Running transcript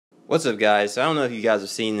What's up, guys? So I don't know if you guys have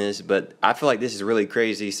seen this, but I feel like this is really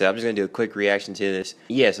crazy, so I'm just gonna do a quick reaction to this.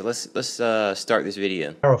 Yeah, so let's start this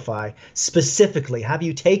video. Clarify specifically, have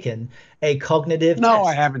you taken a cognitive test? No,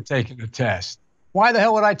 I haven't taken a test. Why the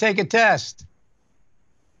hell would I take a test?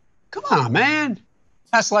 Come on, man.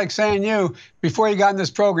 That's like saying you, before you got in this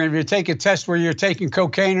program, you take a test where you're taking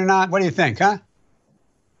cocaine or not. What do you think, huh?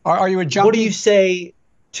 Are you a junkie? What do you say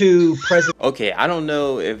to President? Okay, I don't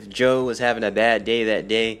know if Joe was having a bad day that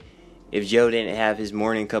day, if Joe didn't have his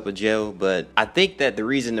morning cup of Joe, but I think that the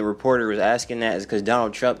reason the reporter was asking that is because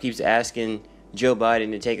Donald Trump keeps asking Joe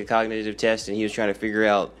Biden to take a cognitive test, and he was trying to figure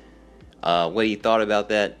out what he thought about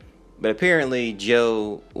that. But apparently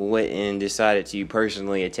Joe went and decided to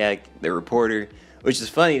personally attack the reporter, which is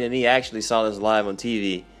funny to me. I actually saw this live on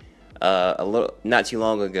TV not too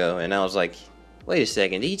long ago, and I was like, wait a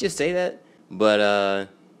second, did he just say that? But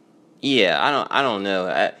yeah, I don't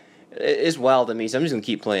know. It's wild to me, so I'm just gonna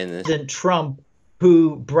keep playing this. President Trump,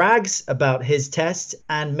 who brags about his test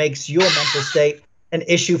and makes your mental state an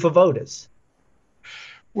issue for voters.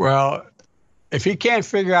 Well, if he can't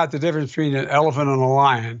figure out the difference between an elephant and a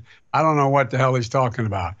lion, I don't know what the hell he's talking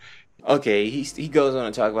about. Okay, he goes on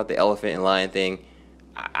to talk about the elephant and lion thing.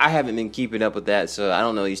 I haven't been keeping up with that, so I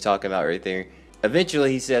don't know what he's talking about right there.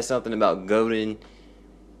 Eventually, he says something about goading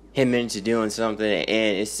him into doing something,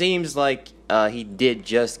 and it seems like he did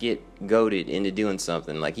just get goaded into doing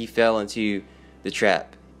something. Like, he fell into the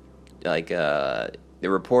trap. Like, the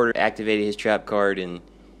reporter activated his trap card, and,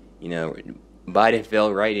 you know, Biden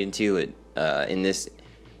fell right into it in this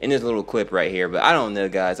little clip right here. But I don't know,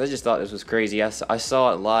 guys. I just thought this was crazy. I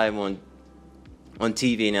saw it live on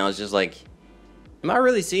TV, and I was just like, am I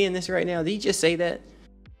really seeing this right now? Did he just say that?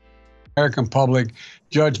 American public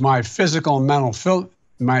judge my physical and mental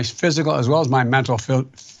my physical as well as my mental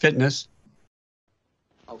fitness.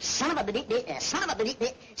 Oh, son of a bitch, son of a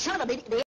bitch, son of a bitch.